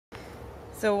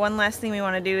So one last thing we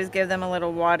want to do is give them a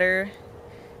little water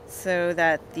so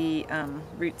that the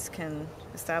roots can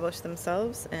establish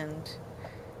themselves, and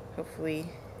hopefully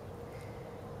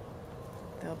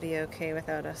they'll be okay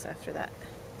without us after that.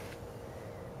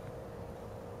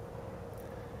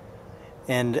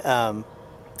 And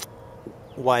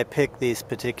why pick these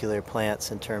particular plants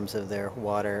in terms of their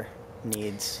water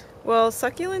needs? Well,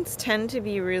 succulents tend to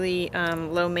be really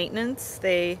low maintenance.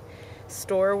 They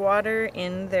store water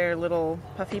in their little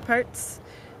puffy parts,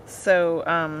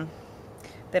 so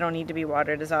they don't need to be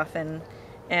watered as often.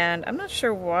 And I'm not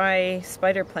sure why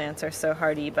spider plants are so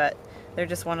hardy, but they're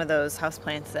just one of those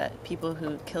houseplants that people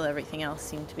who kill everything else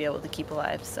seem to be able to keep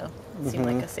alive, so it seemed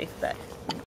like a safe bet.